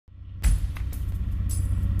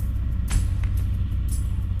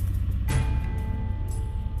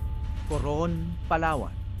Coron,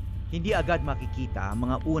 Palawan. Hindi agad makikita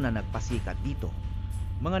ang mga una nagpasikat dito.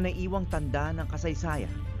 Mga naiwang tanda ng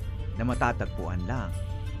kasaysayan na matatagpuan lang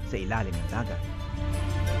sa ilalim ng dagat.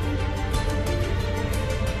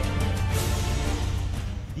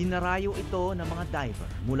 Dinarayo ito ng mga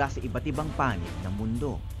diver mula sa iba't ibang panig ng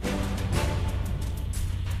mundo.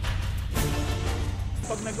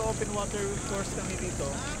 Pag nag-open water course kami dito,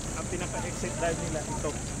 ang pinaka-exit dive nila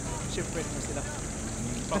ito, shipwreck na sila.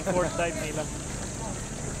 Pang fourth dive nila.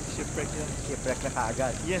 Shipwreck yun. Shipwreck na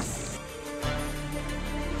kaagad. Yes.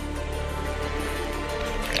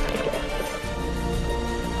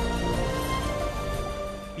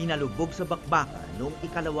 Pinalubog sa bakbakan noong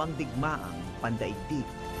ikalawang digmaang pandaigdig.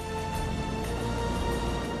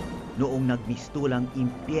 Noong nagmistulang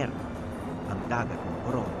impyerno ang dagat ng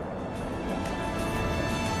Coron.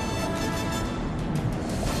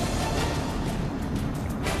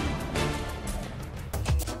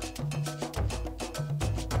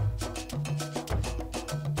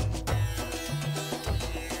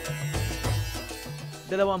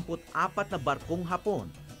 Apat na barkong Hapon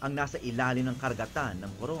ang nasa ilalim ng karagatan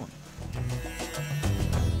ng Coron.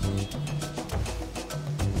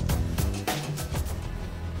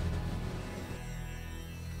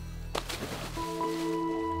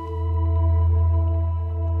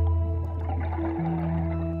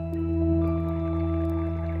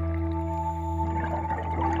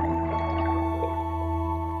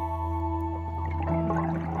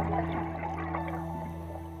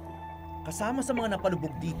 Kasama sa mga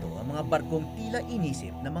napalubog dito ang mga barkong tila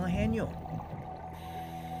inisip ng mga henyo.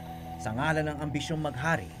 Sa ngalan ng ambisyong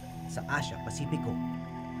maghari sa Asia-Pasipiko.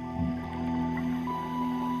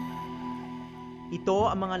 Ito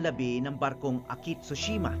ang mga labi ng barkong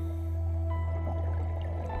Akitsushima.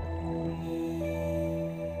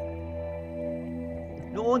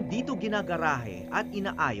 Noon dito ginagarahe at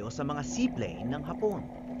inaayos sa mga seaplane ng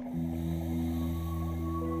Hapon.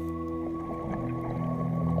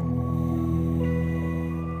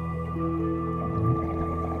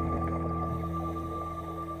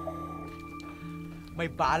 May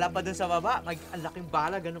bala pa dun sa baba. Ang laking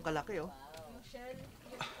bala, ganun kalaki, oh.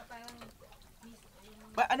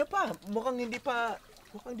 Ano pa? Mukhang hindi pa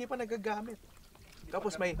nagagamit.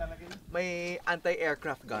 Tapos may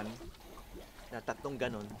anti-aircraft gun na tatlong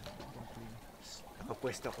ganun.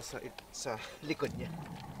 Nakapwesto ako sa likod niya.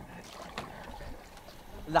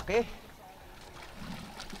 Laki.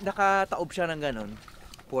 Nakataob siya ng ganun,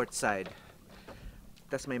 port side.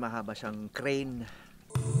 Tapos may mahaba siyang crane.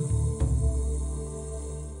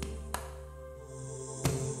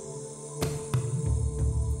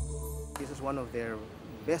 One of their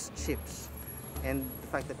best ships, and the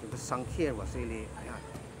fact that it was sunk here was really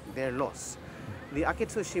their loss. The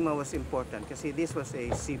Akitsushima was important kasi this was a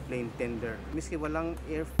seaplane tender. Miski walang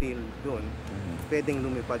airfield doon, pwedeng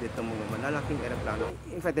lumipad itong mga malalaking eroplano.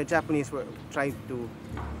 In fact, the Japanese tried to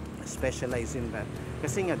specialize in that.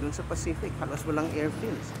 Kasi nga doon sa Pacific, halos walang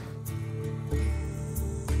airfields.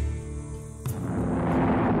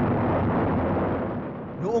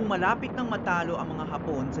 Noong malapit nang matalo ang mga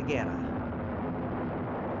Hapon sa giyera,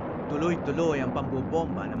 tuloy-tuloy ang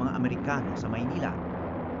pambobomba ng mga Amerikano sa Maynila.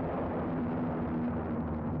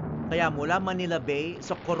 Kaya mula Manila Bay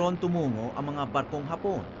sa Coron tumungo ang mga barkong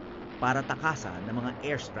Hapon para takasan ng mga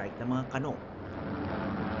airstrike ng mga kano.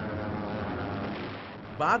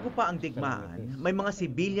 Bago pa ang digmaan, may mga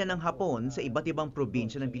sibilyan ng Hapon sa iba't ibang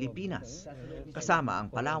probinsya ng Pilipinas, kasama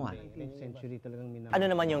ang Palawan. Ano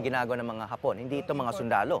naman yung ginagawa ng mga Hapon? Hindi ito mga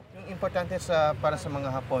sundalo. Yung importante para sa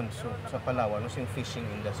mga Hapon sa Palawan was yung fishing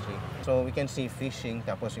industry. So we can see fishing,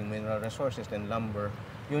 tapos yung mineral resources, then lumber.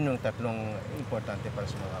 Yun yung tatlong importante para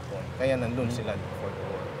sa mga Hapon. Kaya nandun sila for the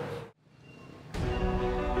war.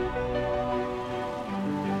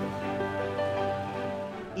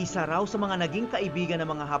 Isa raw sa mga naging kaibigan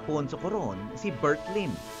ng mga Hapon sa Coron, si Bert Lim.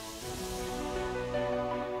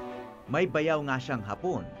 May bayaw nga siyang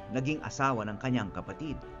Hapon, naging asawa ng kanyang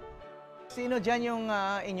kapatid. Sino dyan yung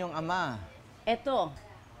inyong ama? Ito.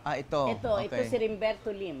 Ito. Ito si Rimberto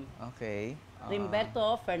Lim. Okay.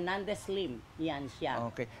 Rimberto Fernandez Lim. Yan siya.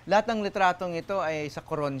 Okay. Lahat ng litratong ito ay sa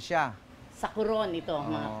Coron siya. Sa Coron ito.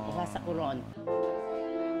 Isa sa Coron.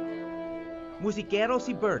 Musikero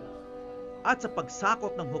si Bert. At sa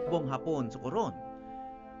pagsakop ng hukbong Hapon sa Coron,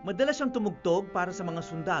 madalas siyang tumugtog para sa mga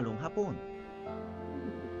sundalong Hapon.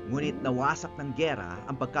 Ngunit nawasak ng giyera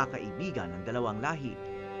ang pagkakaibigan ng dalawang lahi.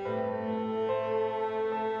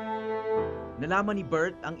 Nalaman ni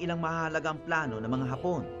Bert ang ilang mahalagang plano ng mga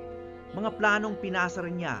Hapon. Mga planong pinasa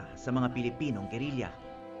rin niya sa mga Pilipinong gerilya.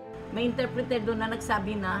 May interpreter doon na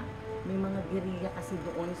nagsabi na may mga gerilya kasi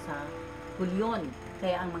doon sa kulyon.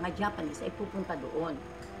 Kaya ang mga Japanese ay pupunta doon.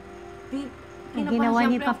 Ginawa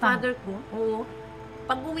ni Siyempre, ang Papa. father ko, oo,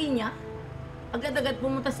 pag-uwi niya, agad-agad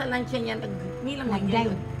pumunta sa lunch niya, nagmilang niya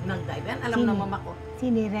yun. Nag-dive. Yan, alam na mama ko.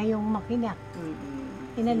 Sinira yung makina.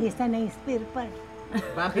 Inalista na yung spare part.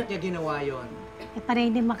 Bakit niya ginawa yon? Para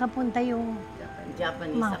hindi makapunta yung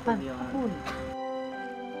Japanese mga sa kulyon. hapon.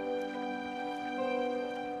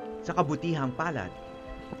 Sa kabutihang palad,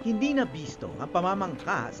 hindi na bisto ang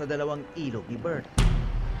pamamangka sa dalawang ilog ni Bert.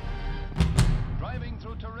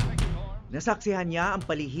 Nasaksihan niya ang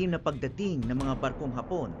palihim na pagdating ng mga barkong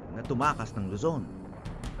Hapon na tumakas ng Luzon.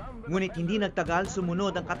 Ngunit hindi nagtagal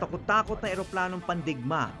sumunod ang katakot-takot na eroplanong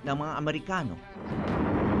pandigma ng mga Amerikano.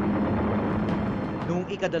 Noong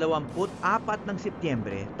ika-24 ng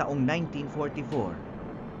Setyembre taong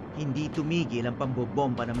 1944, hindi tumigil ang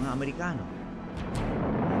pambobomba ng mga Amerikano.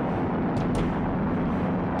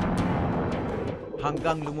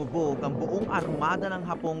 Hanggang lumubog ang buong armada ng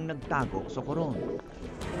Hapong nagtago sa Coron.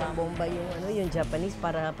 Bomba yung Japanese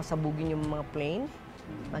para pasabugin yung mga plane.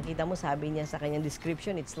 Makita mo, sabi niya sa kanyang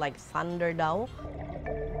description, it's like thunder daw.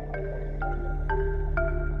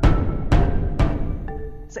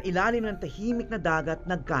 Sa ilalim ng tahimik na dagat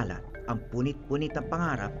nagkalat ang punit-punit na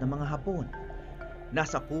pangarap ng mga Hapon.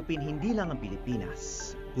 Nasakupin hindi lang ang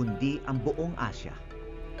Pilipinas, kundi ang buong Asya.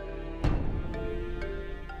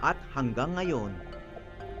 At hanggang ngayon,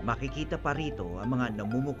 makikita pa rito ang mga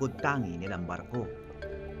namumukod-tangi nilang barko.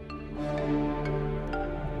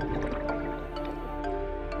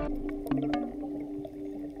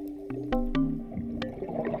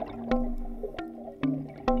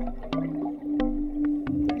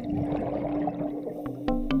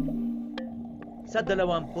 Sa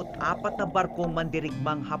 24 na barkong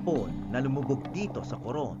mandirigmang Hapon na lumubog dito sa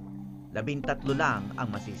Coron, 13 lang ang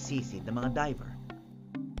masisisid ng mga diver.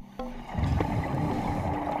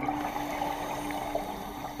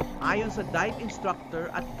 Ayon sa dive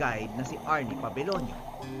instructor at guide na si Arnie Pabelonio,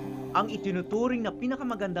 ang itinuturing na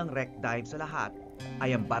pinakamagandang wreck dive sa lahat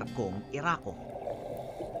ay ang barkong Irako.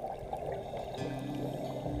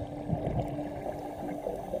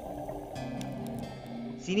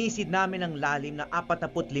 Sinisid namin ang lalim na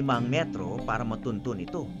 45 metro para matuntun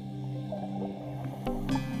ito.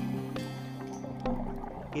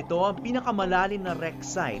 Ito ang pinakamalalim na wreck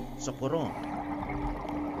site sa Coron.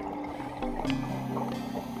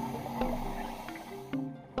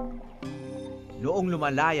 Noong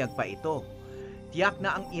lumalayag pa ito, tiyak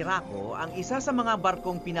na ang Irako ang isa sa mga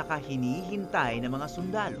barkong pinakahinihintay ng mga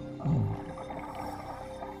sundalo.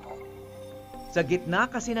 Sa gitna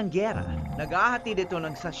kasi ng gyera, nag-ahatid ito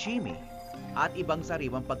ng sashimi at ibang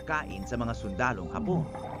sariwang pagkain sa mga sundalong Hapon.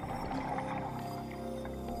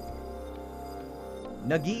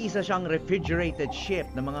 Nag-iisa siyang refrigerated ship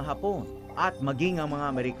ng mga Hapon at maging ang mga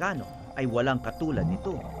Amerikano ay walang katulad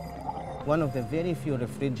nito. One of the very few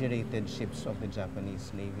refrigerated ships of the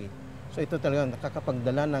Japanese Navy. So ito talaga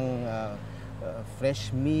nakakapagdala ng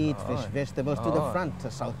fresh meat, fresh vegetables to the front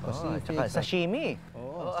sa South Pacific. Tsaka sashimi.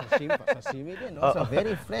 Sashimi din. No? So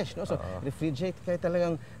very fresh. No? So refrigerate kaya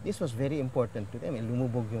talagang this was very important to them.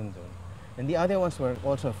 Lumubog yun doon. And the other ones were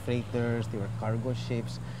also freighters, they were cargo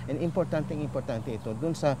ships. And importante ito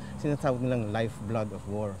doon sa sinatawag nilang lifeblood of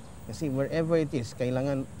war. Kasi wherever it is,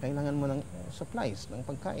 kailangan mo ng supplies, ng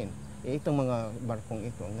pagkain. Itong mga barkong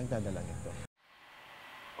ito ang nagdadala nito.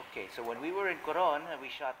 Okay, so when we were in Coron, we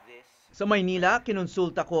shot this. Sa Maynila,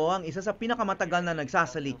 kinonsulta ko ang isa sa pinakamatagal na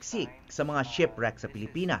nagsasaliksik sa mga shipwreck sa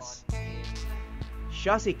Pilipinas.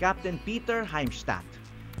 Siya si Captain Peter Heimstadt,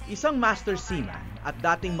 isang master seaman at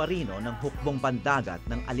dating marino ng hukbong pandagat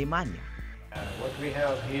ng Alemanya. What we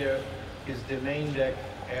have here is the main deck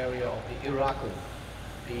area of the Irako,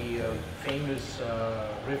 the famous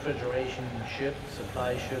refrigeration ship,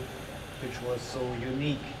 supply ship, which was so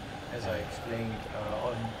unique, as I explained,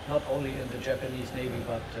 not only in the Japanese Navy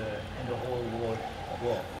but in the whole world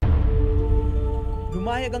war.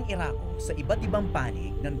 Lumayag ang Irako sa iba't ibang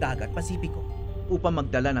panig ng Dagat Pasipiko upang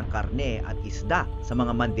magdala ng karne at isda sa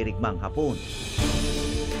mga mandirigmang Hapon.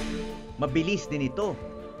 Mabilis din ito,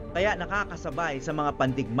 kaya nakakasabay sa mga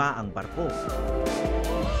pandigmaang barko.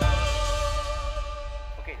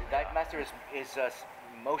 Okay, the dive master is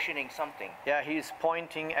motioning something. Yeah, he's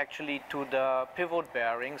pointing actually to the pivot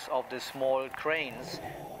bearings of the small cranes.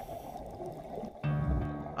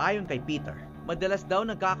 Ayon kay Peter, madalas daw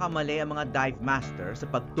nagkakamali ang mga dive master sa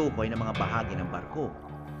pagtukoy ng mga bahagi ng barko,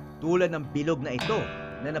 tulad ng bilog na ito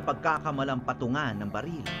na napagkakamalang patungan ng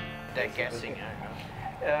baril. They're guessing.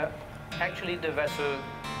 Actually, the vessel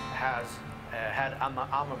has had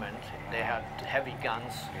armament. They had heavy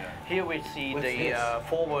guns. Here we see the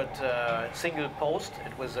forward single post.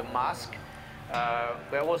 It was a mast.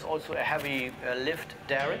 There was also a heavy lift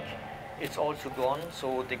derrick. It's also gone,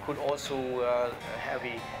 so they could also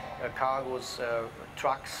heavy cargoes,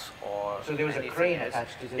 trucks, or so there was a crane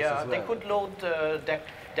attached to this as well. They could load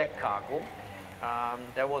deck cargo.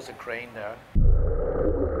 There was a crane there.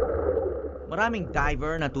 Maraming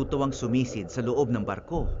diver na tutuwang sumisid sa loob ng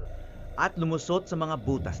barko at lumusot sa mga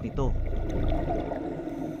butas nito.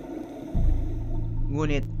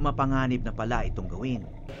 Ngunit mapanganib na pala itong gawin.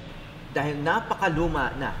 Dahil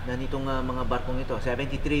napakaluma na nitong mga barkong ito,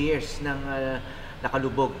 73 years nang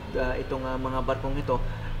nakalubog itong mga barkong ito,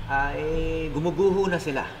 ay gumuguho na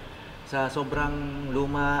sila sa sobrang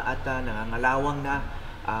luma at nangangalawang na,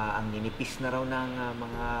 ang ninipis na raw ng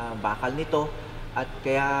mga bakal nito, at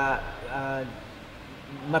kaya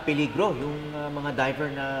mapeligro yung mga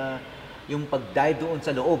diver na yung pag-dive doon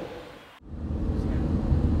sa loob.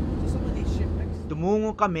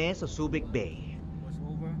 Tumungo kami sa Subic Bay,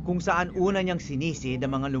 kung saan una niyang sinisid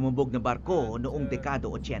ang mga lumubog na barko noong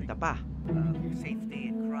dekado 80 pa.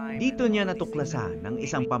 Dito niya natuklasan ng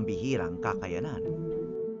isang pambihirang kakayanan.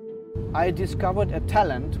 I discovered a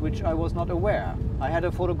talent which I was not aware. I had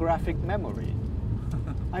a photographic memory.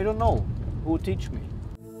 I don't know who teach me.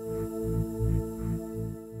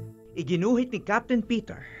 Iginuhit ni Captain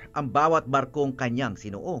Peter ang bawat barkong kanyang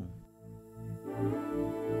sinuong.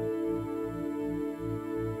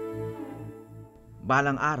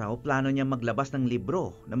 Balang araw, plano niya maglabas ng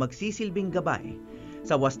libro na magsisilbing gabay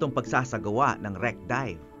sa wastong pagsasagawa ng wreck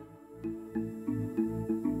dive.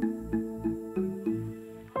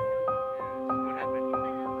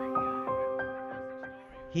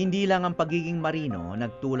 Hindi lang ang pagiging marino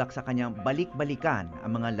nagtulak sa kanyang balik-balikan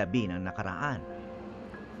ang mga labi ng nakaraan.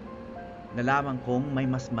 Nalaman kong may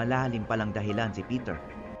mas malalim palang dahilan si Peter.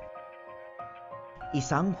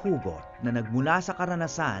 Isang hugot na nagmula sa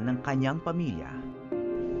karanasan ng kanyang pamilya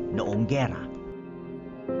noong gera.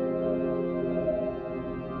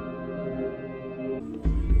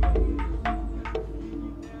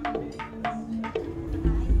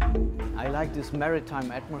 I like this maritime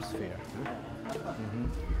atmosphere.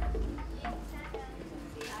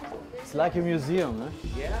 It's like a museum, huh?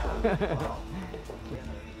 Yeah.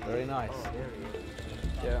 Very nice.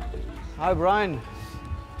 Yeah. Hi, Brian.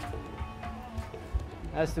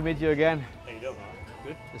 Nice to meet you again. How you doing, man?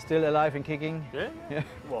 Good. You're still alive and kicking? Yeah.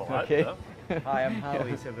 Well, Okay. Hi, I'm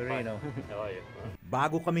Howie Severino. How are you?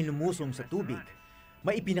 Bago kami lumusong sa tubig,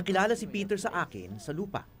 may ipinakilala si Peter sa akin sa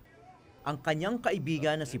lupa. Ang kanyang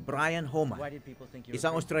kaibigan na si Brian Homa,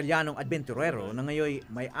 isang Australianong adventurero na ngayon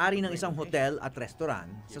may-ari ng isang hotel at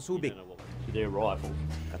restaurant sa Subic. They're rifles.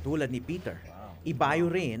 Katulad ni Peter, ibayo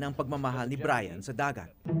rin ang pagmamahal ni Brian sa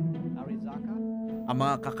dagat. Ang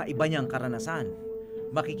mga kakaiba niyang karanasan,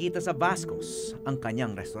 makikita sa Vascos ang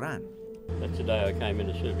kanyang restaurant. That's the day I came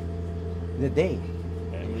into Subic. The day?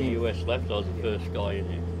 And when the US left, I was the first guy in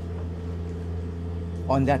here.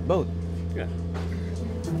 On that boat? Yeah.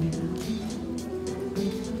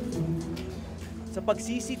 Sa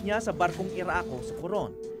pagsisit niya sa barkong Irako sa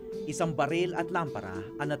Coron, isang baril at lampara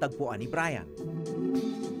ang natagpuan ni Brian.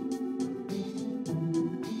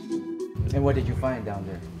 And what did you find down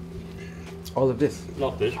there? All of this?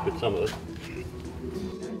 Not this, but some of it.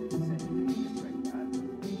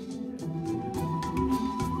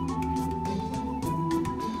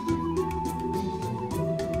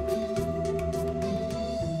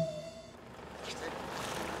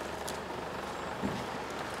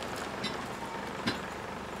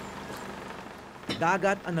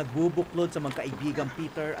 Dagat ang nagbubuklod sa magkaibigang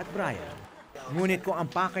Peter at Brian. Ngunit kung ang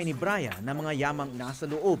pakay ni Brian na mga yamang nasa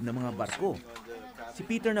loob ng mga barko, si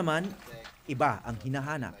Peter naman, iba ang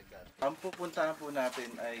hinahanap. Ang pupuntahan po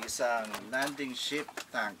natin ay isang landing ship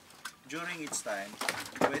tank. During its time,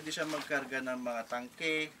 pwede siya magkarga ng mga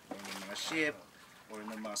tangke, o ng mga ship, o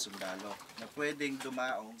ng mga sundalo na pwedeng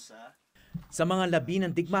dumaong sa... Sa mga labi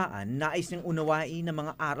ng digmaan, nais niyang unawain ng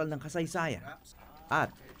mga aral ng kasaysayan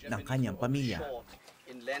at ng kanyang pamilya.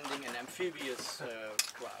 In landing an amphibious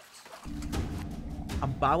craft.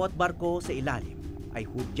 Ang bawat barko sa ilalim ay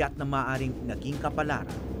hudyat na maaring naging kapalaran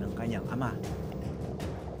ng kanyang ama.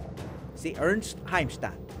 Si Ernst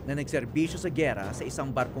Heimstadt na nagserbisyo sa gera sa isang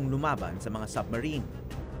barkong lumaban sa mga submarine.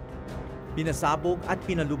 Pinasabog at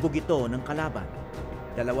pinalubog ito ng kalaban.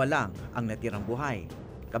 Dalawa lang ang natirang buhay,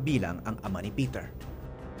 kabilang ang ama ni Peter.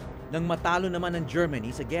 Nang matalo naman ng Germany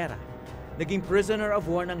sa gera, naging prisoner of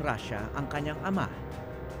war ng Russia ang kanyang ama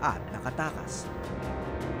at nakatakas.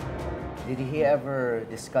 Did he ever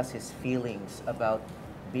discuss his feelings about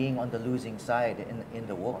being on the losing side in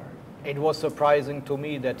the war? it was surprising to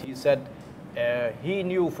me that he said he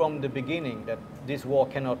knew from the beginning that this war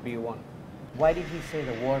cannot be won. Why did he say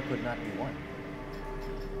the war could not be won?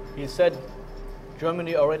 He said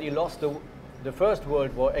Germany already lost the First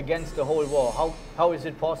World War against the whole war. How is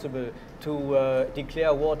it possible to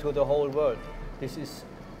declare war to the whole world? This is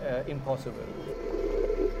impossible.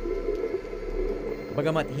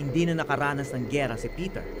 Bagamat hindi na nakaranas ng giyera si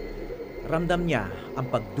Peter, ramdam niya ang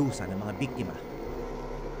pagdusa ng mga biktima.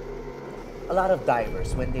 A lot of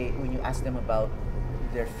divers, when you ask them about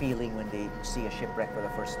their feeling when they see a shipwreck for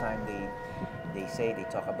the first time, they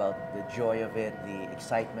talk about the joy of it, the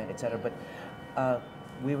excitement, etc. But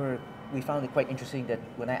we found it quite interesting that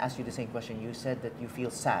when I asked you the same question, you said that you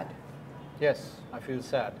feel sad. Yes, I feel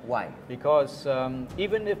sad. Why? Because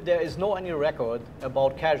even if there is no any record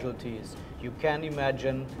about casualties, you can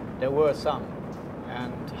imagine there were some.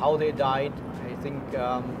 And how they died, I think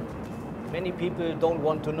many people don't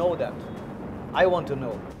want to know that. I want to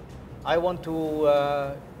know. I want to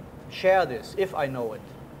share this, if I know it.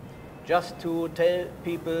 Just to tell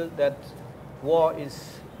people that war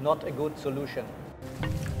is not a good solution.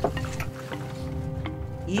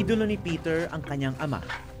 Idolo ni Peter ang kanyang ama.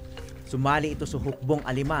 Sumali ito sa hukbong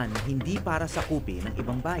Aleman hindi para sakupin ng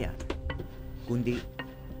ibang bayan, kundi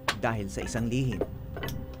dahil sa isang lihim.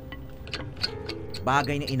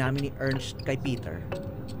 Bagay na inamin ni Ernst kay Peter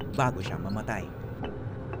bago siya mamatay.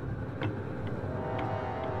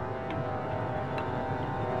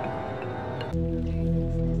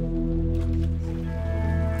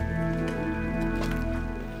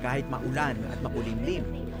 Kahit maulan at makulimlim,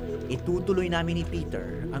 itutuloy namin ni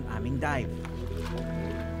Peter ang aming dive.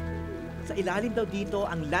 Sa ilalim daw dito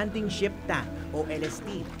ang landing ship tank o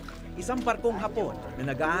LST, isang barkong Hapon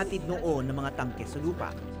na naghahatid noon ng mga tangke sa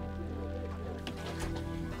lupa.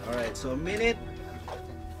 Alright, so the minute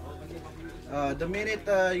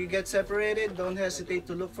you get separated, don't hesitate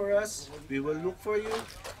to look for us. We will look for you.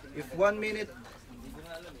 If 1 minute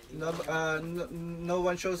no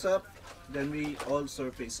one shows up, then we all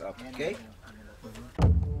surface up, okay?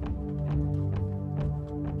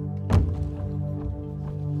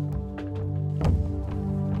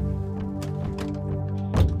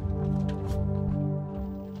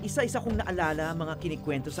 Isa-isa kong naalala mga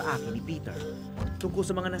kinikwento sa akin ni Peter tungkol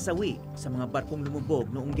sa mga nasawi sa mga barkong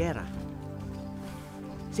lumubog noong giyera.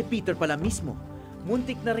 Si Peter pala mismo,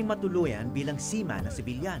 muntik na rin matuluyan bilang seaman na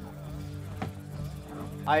sibilyan.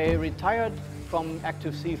 I retired from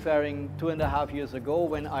active seafaring 2.5 years ago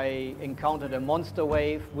when I encountered a monster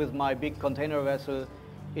wave with my big container vessel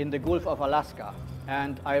in the Gulf of Alaska.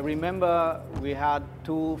 And I remember we had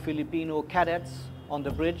 2 Filipino cadets on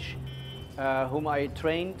the bridge whom I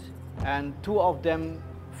trained, and 2 of them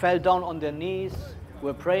fell down on their knees,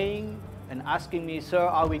 were praying and asking me, "Sir,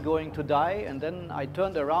 are we going to die?" And then I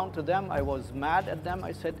turned around to them. I was mad at them.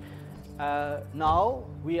 I said, "Now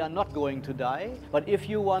we are not going to die, but if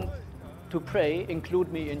you want to pray, include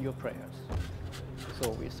me in your prayers."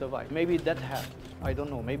 So we survived. Maybe that helped. I don't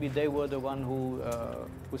know. Maybe they were the one who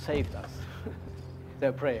saved us.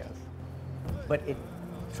 Their prayers. But it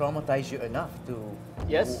traumatized you enough to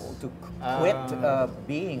quit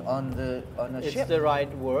being on a ship. It's the right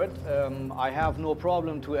word. I have no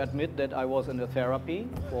problem to admit that I was in a therapy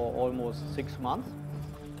for almost 6 months.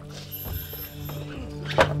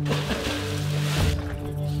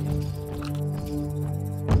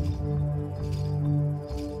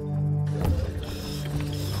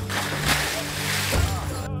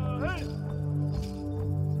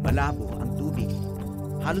 Malabo ang tubig.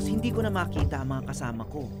 Halos hindi ko na makita ang mga kasama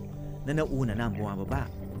ko na nauna na bumababa.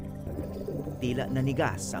 Tila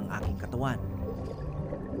nanigas ang aking katawan.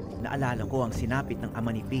 Naalala ko ang sinapit ng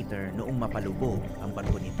ama ni Peter noong mapalubog ang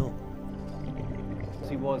barko nito.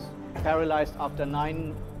 He was paralyzed after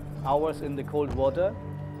 9 hours in the cold water.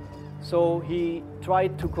 So he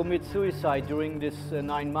tried to commit suicide during this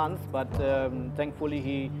 9 months, but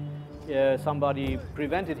thankfully somebody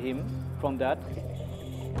prevented him from that.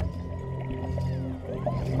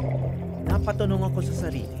 Napatanong ako sa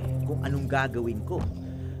sarili kung anong gagawin ko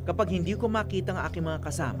kapag hindi ko makita ang aking mga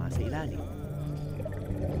kasama sa ilalim.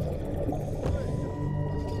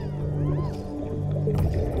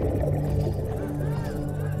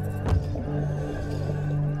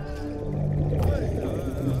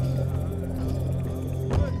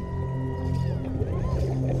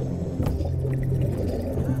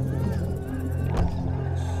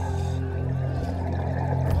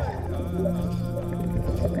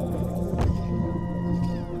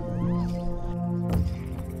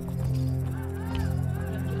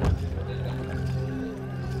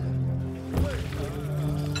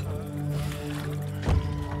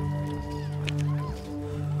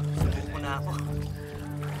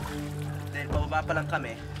 bumaba pa lang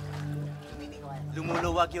kami,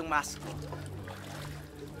 lumuluwag yung mask ko.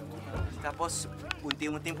 Tapos,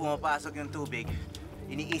 unti-unting pumapasok yung tubig.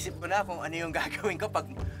 Iniisip ko na kung ano yung gagawin ko pag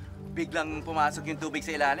biglang pumasok yung tubig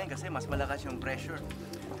sa ilalim kasi mas malakas yung pressure.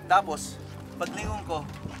 Tapos, paglingon ko,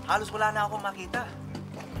 halos wala na akong makita.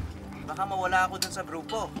 Baka mawala ako dun sa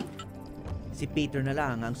grupo. Si Peter na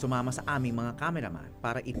lang ang sumama sa aming mga cameraman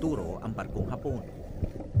para ituro ang barkong Hapon.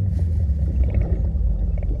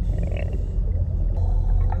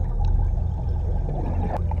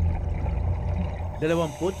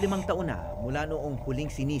 limang taon na mula noong huling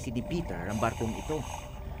sinisi ni Peter ang barkong ito.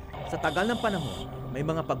 Sa tagal ng panahon, may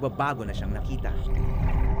mga pagbabago na siyang nakita.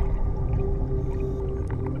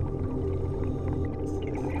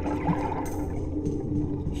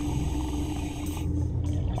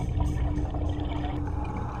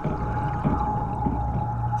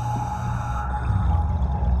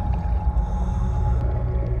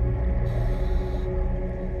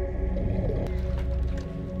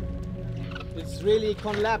 It's really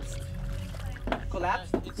collapsed.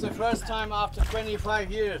 Collapsed? It's the first time after 25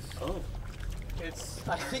 years. Oh.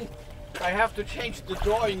 I think I have to change the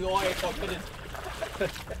drawing or I forget it.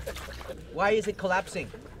 Why is it collapsing?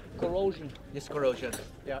 Corrosion. This corrosion.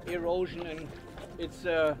 Yeah, erosion, and it's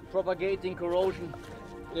propagating corrosion.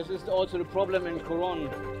 This is also the problem in Coron.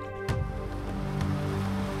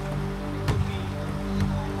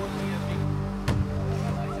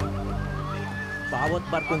 Bawat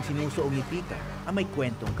barkong sinusuong ni Peter ang may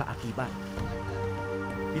kwentong kaakibat.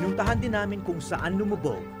 Pinuntahan din namin kung saan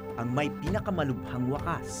lumubog ang may pinakamalubhang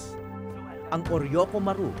wakas. Ang Oryoko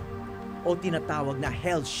Maru o tinatawag na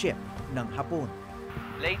Hell Ship ng Hapon.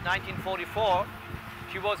 Late 1944,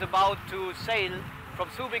 she was about to sail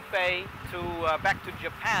from Subic Bay to back to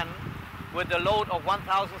Japan with a load of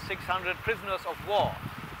 1,600 prisoners of war.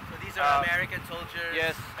 So these are American soldiers?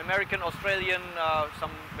 Yes, American, Australian,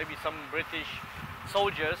 maybe some British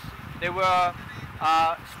soldiers. They were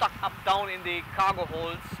stuck up down in the cargo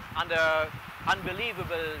holds under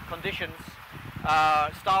unbelievable conditions,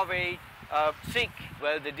 starving, sick.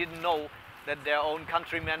 Well, they didn't know that their own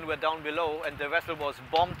countrymen were down below and the vessel was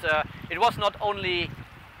bombed. It was not only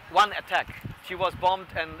one attack. She was bombed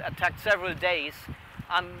and attacked several days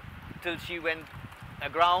until she went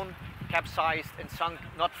aground, capsized and sunk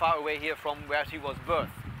not far away here from where she was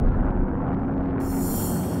birthed.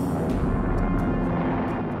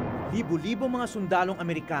 Libo-libo mga sundalong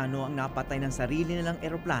Amerikano ang napatay ng sarili nilang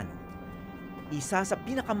eroplano. Isa sa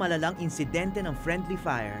pinakamalalang insidente ng friendly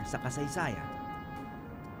fire sa kasaysayan.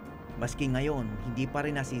 Maski ngayon, hindi pa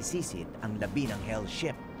rin nasisisid ang labi ng Hell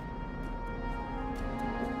Ship.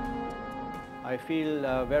 I feel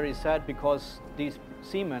very sad because these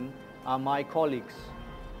seamen are my colleagues.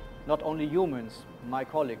 Not only humans, my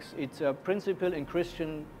colleagues. It's a principle in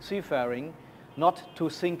Christian seafaring not to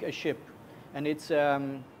sink a ship. And it's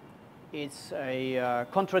a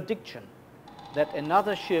contradiction that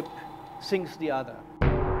another ship sinks the other.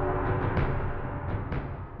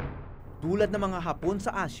 Tulad ng mga Hapon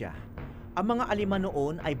sa Asya, ang mga Aleman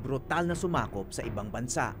noon ay brutal na sumakop sa ibang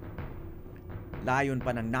bansa. Layon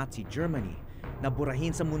pa ng Nazi Germany na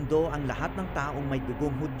burahin sa mundo ang lahat ng taong may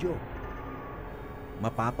dugong Hudyo.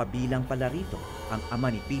 Mapapabilang pala rito ang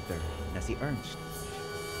ama ni Peter na si Ernst.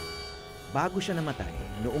 Bago siya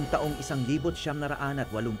namatay, noong taong 1982,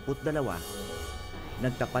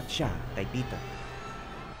 nagtapat siya kay Peter.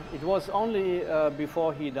 It was only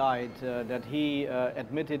before he died that he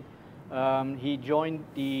admitted he joined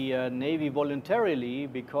the Navy voluntarily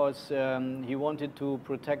because he wanted to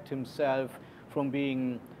protect himself from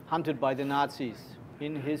being hunted by the Nazis.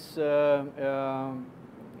 In his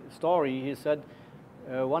story, he said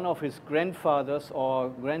one of his grandfathers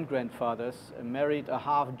or grand-grandfathers married a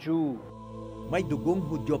half-Jew. May dugong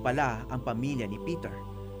Hudyo pala ang pamilya ni Peter.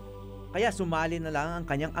 Kaya sumali na lang ang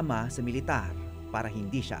kanyang ama sa militar para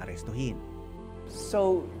hindi siya arestuhin.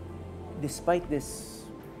 So, despite this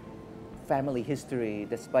family history,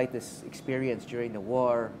 despite this experience during the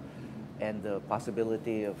war and the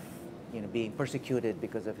possibility of being persecuted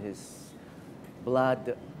because of his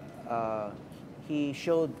blood, he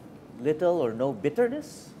showed little or no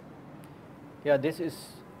bitterness? Yeah, this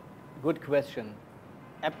is a good question.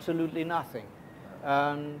 Absolutely nothing.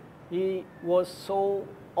 He was so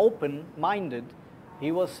open-minded.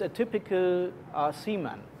 He was a typical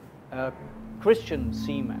seaman, a Christian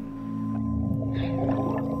seaman.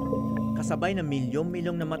 Kasabay ng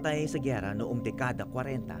milyong-milyong namatay sa giyera noong dekada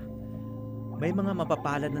 40, may mga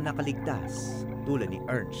mapapalad na nakaligtas tulad ni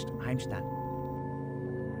Ernst Heimstadt.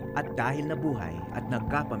 At dahil nabuhay at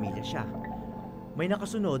nagkapamilya siya, may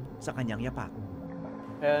nakasunod sa kanyang yapak.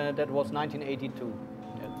 That was 1982.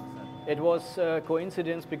 It was a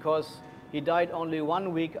coincidence because he died only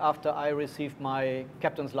 1 week after I received my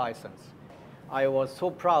captain's license. I was so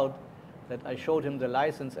proud that I showed him the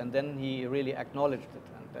license, and then he really acknowledged it,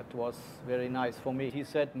 and that was very nice for me. He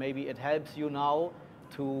said, maybe it helps you now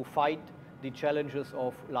to fight the challenges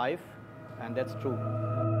of life, and that's true.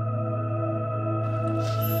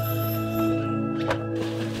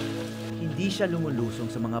 Hindi siya lumulusong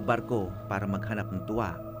sa mga barko para maghanap ng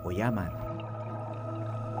tuwa o yaman.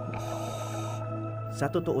 Sa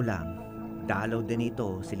totoo lang, dalaw din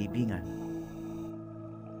ito sa libingan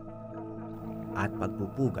at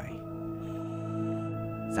pagpupugay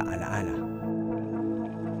sa alaala.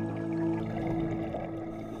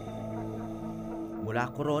 Mula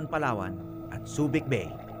Coron, Palawan at Subic Bay,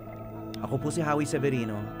 ako po si Howie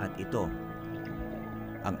Severino at ito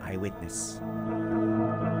ang Eyewitness.